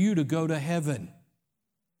is for you to go to heaven.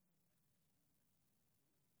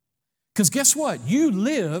 Because guess what? You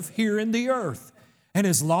live here in the earth. And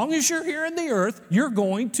as long as you're here in the earth, you're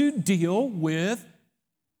going to deal with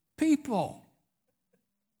people.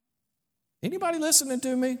 Anybody listening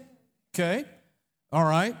to me? Okay. All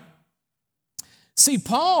right. See,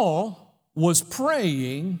 Paul was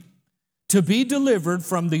praying to be delivered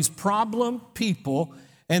from these problem people.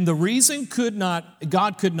 And the reason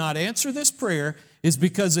God could not answer this prayer is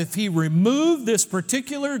because if He removed this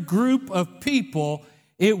particular group of people,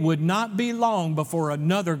 it would not be long before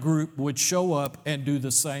another group would show up and do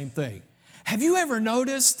the same thing. Have you ever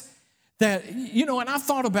noticed that, and I've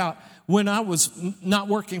thought about when I was not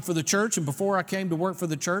working for the church and before I came to work for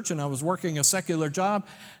the church and I was working a secular job,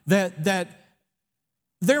 that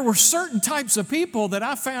there were certain types of people that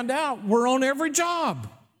I found out were on every job.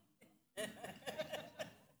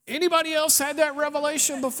 Anybody else had that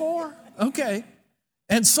revelation before? Okay.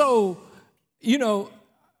 And so,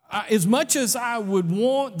 as much as I would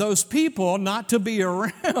want those people not to be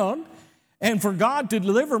around and for God to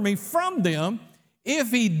deliver me from them,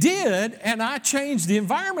 if He did and I changed the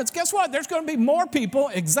environments, guess what? There's going to be more people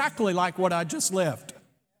exactly like what I just left.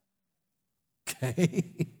 Okay?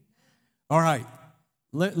 All right.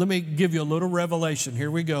 Let me give you a little revelation.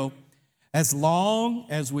 Here we go. As long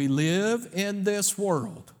as we live in this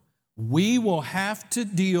world, we will have to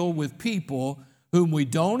deal with people whom we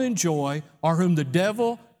don't enjoy or whom the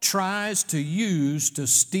devil tries to use to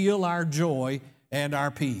steal our joy and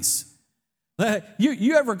our peace.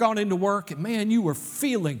 You ever gone into work and, man, you were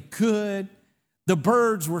feeling good. The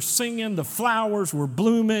birds were singing, the flowers were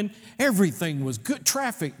blooming, everything was good.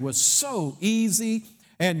 Traffic was so easy.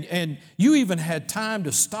 And you even had time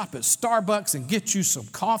to stop at Starbucks and get you some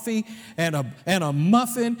coffee and a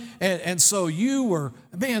muffin. And so you were,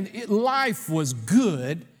 life was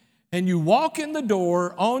good. And you walk in the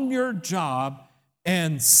door on your job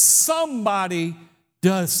and somebody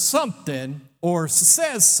does something or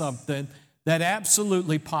says something that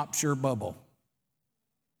absolutely pops your bubble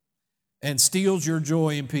and steals your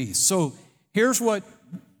joy and peace. So here's what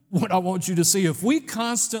I want you to see. If we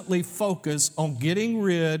constantly focus on getting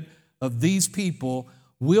rid of these people,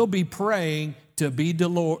 we'll be praying to be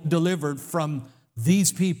delivered from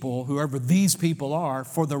these people, whoever these people are,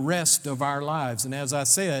 for the rest of our lives. And as I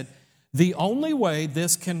said, the only way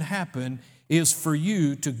this can happen is for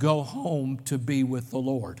you to go home to be with the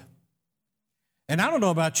Lord. And I don't know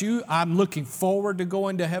about you, I'm looking forward to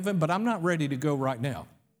going to heaven, but I'm not ready to go right now.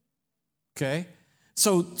 Okay?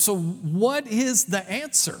 So what is the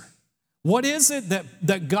answer? What is it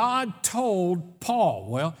that God told Paul?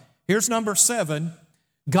 Well, here's number 7.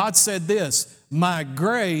 God said this, my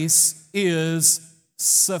grace is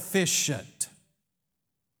sufficient.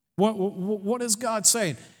 What is God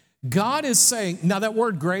saying? God is saying, now that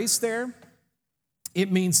word grace there,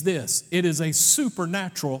 it means this. It is a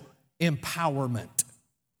supernatural empowerment.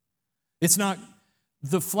 It's not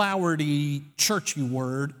the flowery, churchy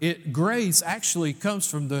word. Grace actually comes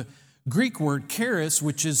from the Greek word charis,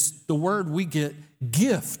 which is the word we get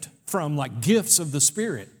gift from, like gifts of the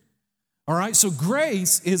Spirit. All right, so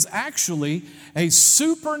grace is actually a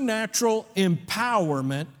supernatural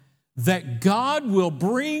empowerment that God will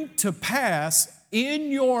bring to pass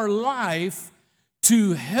in your life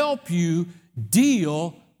to help you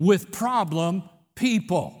deal with problem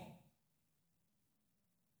people.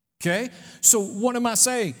 Okay? So what am I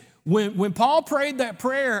saying? When Paul prayed that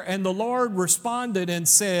prayer and the Lord responded and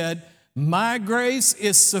said, my grace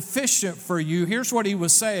is sufficient for you, here's what he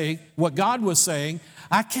was saying, what God was saying.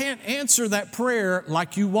 I can't answer that prayer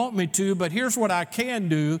like you want me to, but here's what I can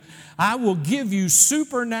do. I will give you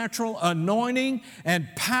supernatural anointing and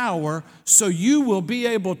power so you will be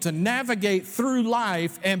able to navigate through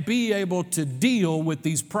life and be able to deal with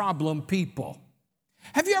these problem people.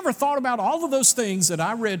 Have you ever thought about all of those things that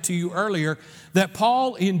I read to you earlier that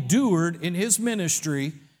Paul endured in his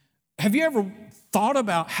ministry? Have you ever thought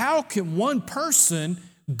about how can one person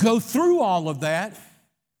go through all of that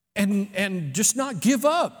and just not give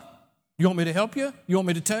up? You want me to help you? You want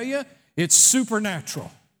me to tell you? It's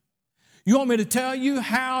supernatural. You want me to tell you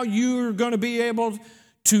how you're going to be able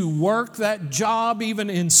to work that job even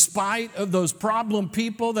in spite of those problem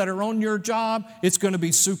people that are on your job? It's going to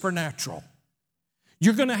be supernatural.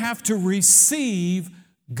 You're going to have to receive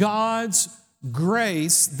God's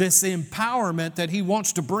grace, this empowerment that He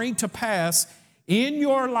wants to bring to pass in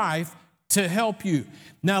your life to help you.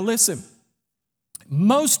 Now listen,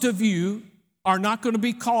 most of you are not going to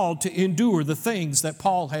be called to endure the things that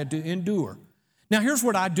Paul had to endure. Now here's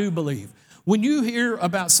what I do believe. When you hear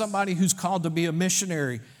about somebody who's called to be a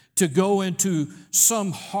missionary, to go into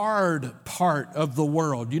some hard part of the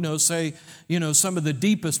world, say, some of the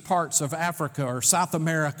deepest parts of Africa or South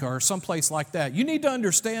America or someplace like that, you need to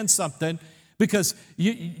understand something because,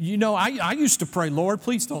 I used to pray, Lord,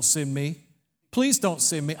 please don't send me. Please don't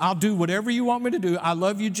send me. I'll do whatever you want me to do. I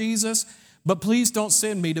love you, Jesus, but please don't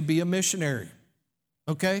send me to be a missionary,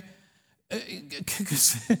 okay?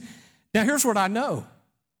 Now, here's what I know.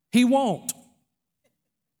 He won't.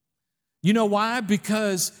 You know why?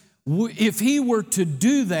 Because if He were to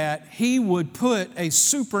do that, He would put a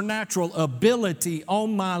supernatural ability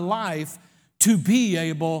on my life to be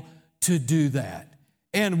able to do that.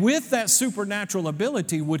 And with that supernatural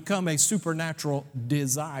ability would come a supernatural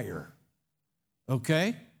desire.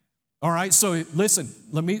 Okay? All right, so listen,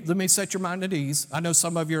 let me set your mind at ease. I know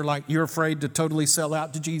some of you are like, you're afraid to totally sell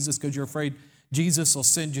out to Jesus because you're afraid Jesus will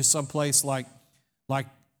send you someplace like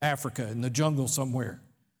Africa in the jungle somewhere.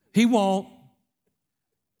 He won't.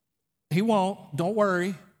 He won't. Don't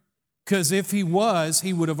worry. Because if He was,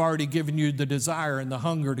 He would have already given you the desire and the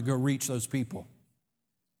hunger to go reach those people.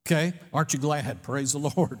 Okay? Aren't you glad? Praise the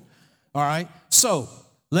Lord. All right? So,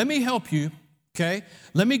 let me help you. Okay?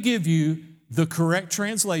 Let me give you the correct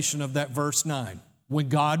translation of that verse 9 when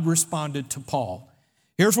God responded to Paul.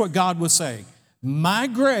 Here's what God was saying. My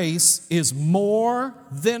grace is more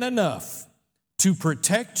than enough to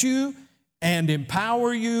protect you and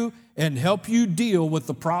empower you and help you deal with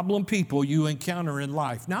the problem people you encounter in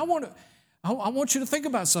life. Now, I want you to think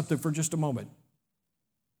about something for just a moment.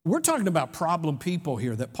 We're talking about problem people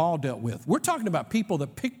here that Paul dealt with. We're talking about people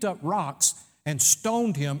that picked up rocks and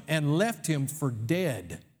stoned him and left him for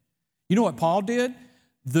dead. You know what Paul did?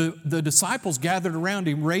 The disciples gathered around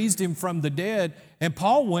him, raised him from the dead, and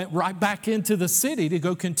Paul went right back into the city to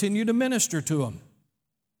go continue to minister to them.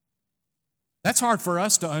 That's hard for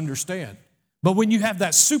us to understand. But when you have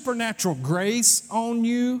that supernatural grace on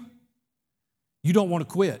you, you don't want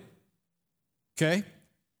to quit. Okay?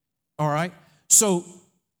 All right? So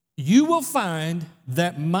you will find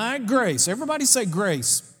that my grace, everybody say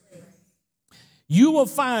grace. You will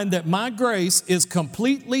find that my grace is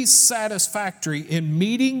completely satisfactory in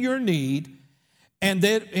meeting your need, and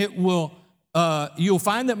that it will, you'll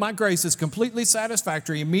find that my grace is completely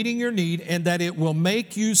satisfactory in meeting your need, and that it will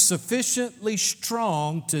make you sufficiently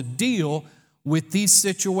strong to deal with these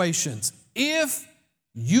situations. If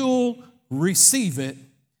you'll receive it,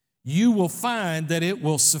 you will find that it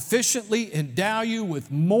will sufficiently endow you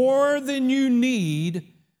with more than you need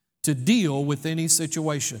to deal with any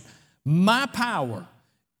situation. My power,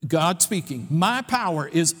 God speaking, my power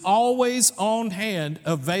is always on hand,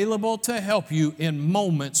 available to help you in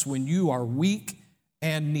moments when you are weak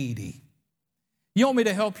and needy. You want me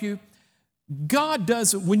to help you? God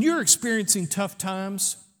doesn't, when you're experiencing tough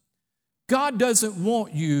times, God doesn't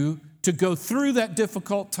want you to go through that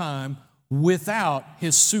difficult time without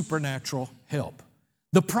His supernatural help.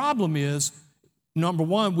 The problem is, number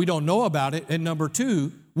one, we don't know about it, and number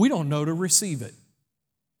two, we don't know to receive it.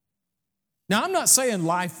 Now, I'm not saying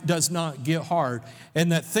life does not get hard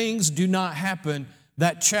and that things do not happen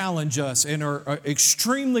that challenge us and are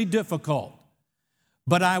extremely difficult.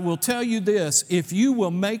 But I will tell you this, if you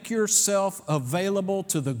will make yourself available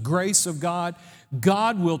to the grace of God,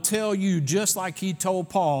 God will tell you, just like He told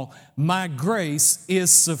Paul, my grace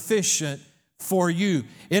is sufficient for you.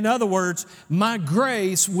 In other words, my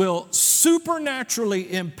grace will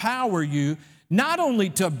supernaturally empower you not only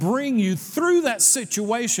to bring you through that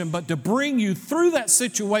situation, but to bring you through that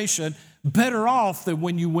situation better off than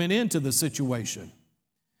when you went into the situation.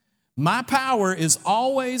 My power is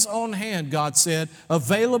always on hand, God said,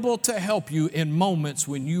 available to help you in moments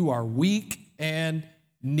when you are weak and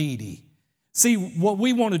needy. See, what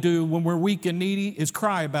we want to do when we're weak and needy is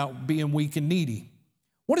cry about being weak and needy.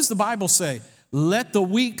 What does the Bible say? Let the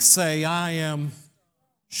weak say, I am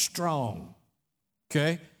strong.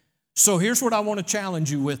 Okay? So here's what I want to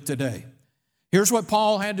challenge you with today. Here's what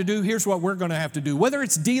Paul had to do. Here's what we're going to have to do. Whether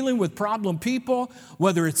it's dealing with problem people,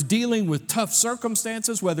 whether it's dealing with tough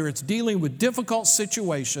circumstances, whether it's dealing with difficult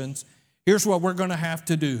situations, here's what we're going to have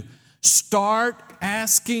to do. Start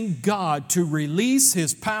asking God to release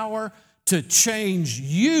His power to change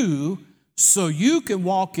you so you can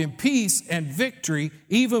walk in peace and victory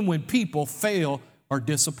even when people fail or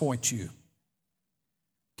disappoint you.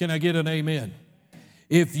 Can I get an amen?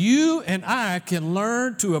 If you and I can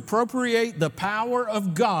learn to appropriate the power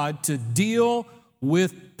of God to deal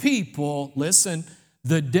with people, listen,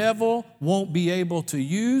 the devil won't be able to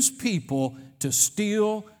use people to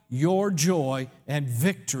steal your joy and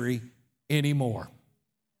victory anymore.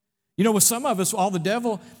 You know, with some of us, all the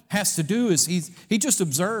devil has to do is he just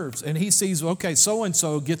observes and he sees, okay,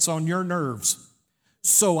 so-and-so gets on your nerves.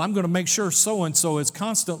 So I'm going to make sure so-and-so is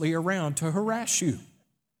constantly around to harass you.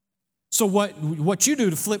 So what you do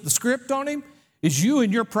to flip the script on him is you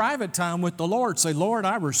in your private time with the Lord say, Lord,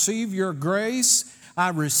 I receive your grace. I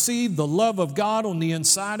receive the love of God on the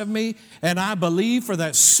inside of me. And I believe for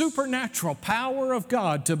that supernatural power of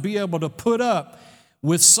God to be able to put up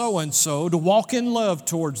with so-and-so, to walk in love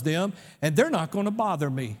towards them, and they're not going to bother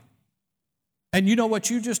me. And you know what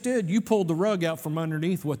you just did? You pulled the rug out from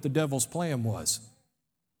underneath what the devil's plan was.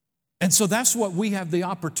 And so that's what we have the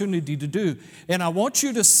opportunity to do. And I want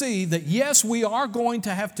you to see that, yes, we are going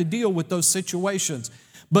to have to deal with those situations.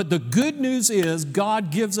 But the good news is God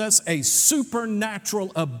gives us a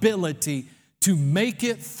supernatural ability to make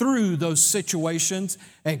it through those situations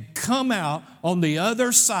and come out on the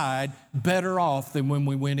other side better off than when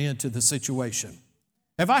we went into the situation.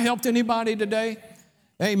 Have I helped anybody today?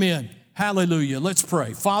 Amen. Hallelujah. Let's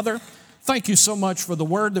pray. Father, thank you so much for the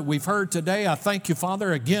word that we've heard today. I thank you,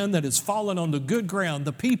 Father, again, that it's fallen on the good ground,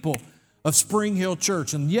 the people of Spring Hill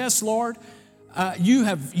Church. And yes, Lord,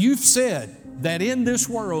 you've said that in this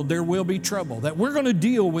world there will be trouble, that we're going to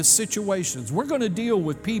deal with situations. We're going to deal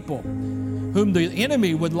with people whom the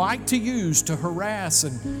enemy would like to use to harass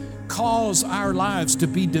and cause our lives to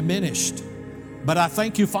be diminished. But I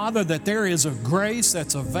thank you, Father, that there is a grace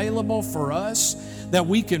that's available for us that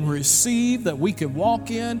we can receive, that we can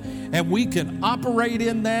walk in, and we can operate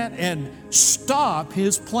in that and stop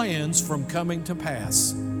His plans from coming to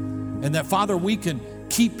pass. And that, Father, we can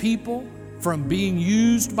keep people from being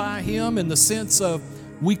used by Him in the sense of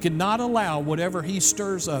we cannot allow whatever He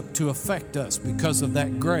stirs up to affect us because of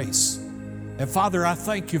that grace. And Father, I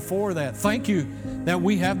thank you for that. Thank you that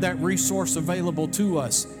we have that resource available to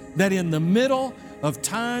us, that in the middle of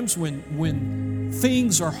times when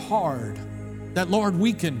things are hard, that, Lord,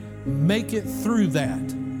 we can make it through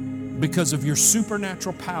that because of your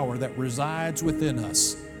supernatural power that resides within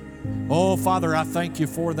us. Oh, Father, I thank you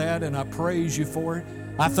for that and I praise you for it.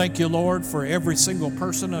 I thank you, Lord, for every single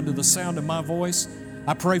person under the sound of my voice.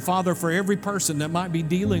 I pray, Father, for every person that might be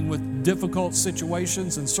dealing with difficult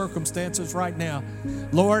situations and circumstances right now.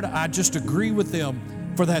 Lord, I just agree with them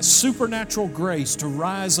for that supernatural grace to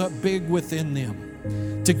rise up big within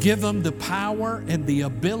them, to give them the power and the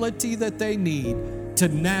ability that they need to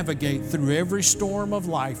navigate through every storm of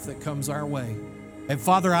life that comes our way. And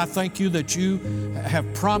Father, I thank you that you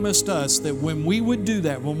have promised us that when we would do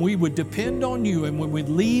that, when we would depend on you and when we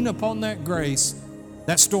lean upon that grace,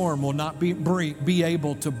 that storm will not be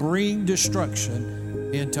able to bring destruction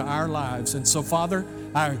into our lives. And so, Father,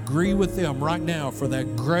 I agree with them right now for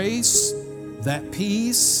that grace, that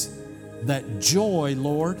peace, that joy,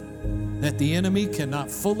 Lord, that the enemy cannot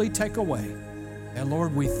fully take away. And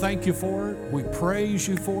Lord, we thank you for it, we praise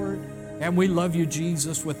you for it, and we love you,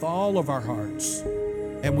 Jesus, with all of our hearts.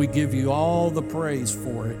 And we give you all the praise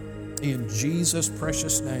for it. In Jesus'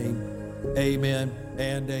 precious name, amen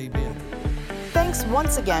and amen. Thanks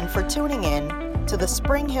once again for tuning in to the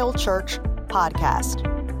Spring Hill Church podcast.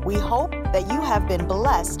 We hope that you have been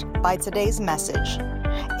blessed by today's message.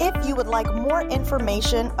 If you would like more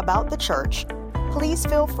information about the church, please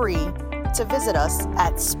feel free to visit us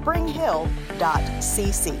at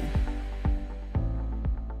springhill.cc.